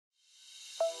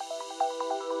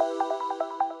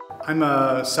I'm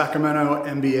a Sacramento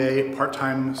MBA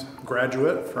part-time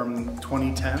graduate from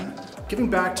 2010. Giving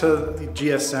back to the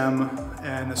GSM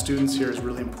and the students here is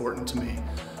really important to me.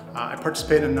 I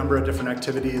participate in a number of different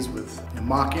activities with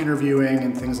mock interviewing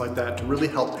and things like that to really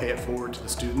help pay it forward to the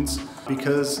students,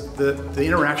 because the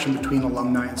interaction between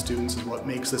alumni and students is what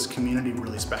makes this community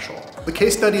really special. The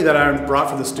case study that I brought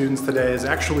for the students today is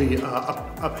actually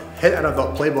a hit out of the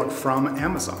playbook from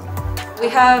Amazon. We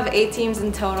have 8 teams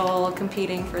in total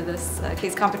competing for this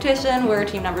case competition. We're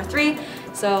team number 3,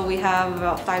 so we have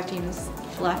about 5 teams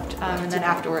left, and then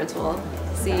afterwards we'll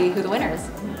see who the winner is.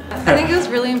 I think it was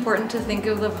really important to think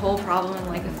of the whole problem in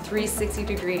like a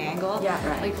 360-degree angle. Yeah,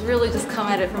 right. Like really just come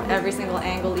at it from every single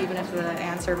angle, even if the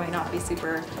answer might not be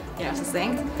super,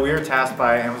 succinct. We were tasked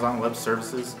by Amazon Web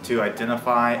Services to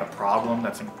identify a problem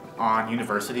that's on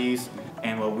universities,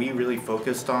 and what we really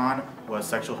focused on was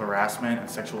sexual harassment and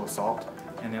sexual assault.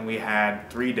 And then we had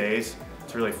 3 days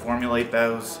to really formulate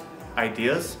those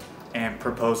ideas and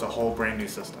propose a whole brand new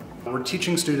system. We're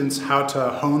teaching students how to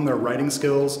hone their writing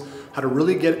skills, how to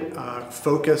really get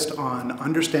focused on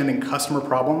understanding customer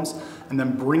problems, and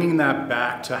then bringing that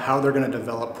back to how they're going to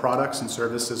develop products and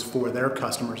services for their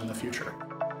customers in the future.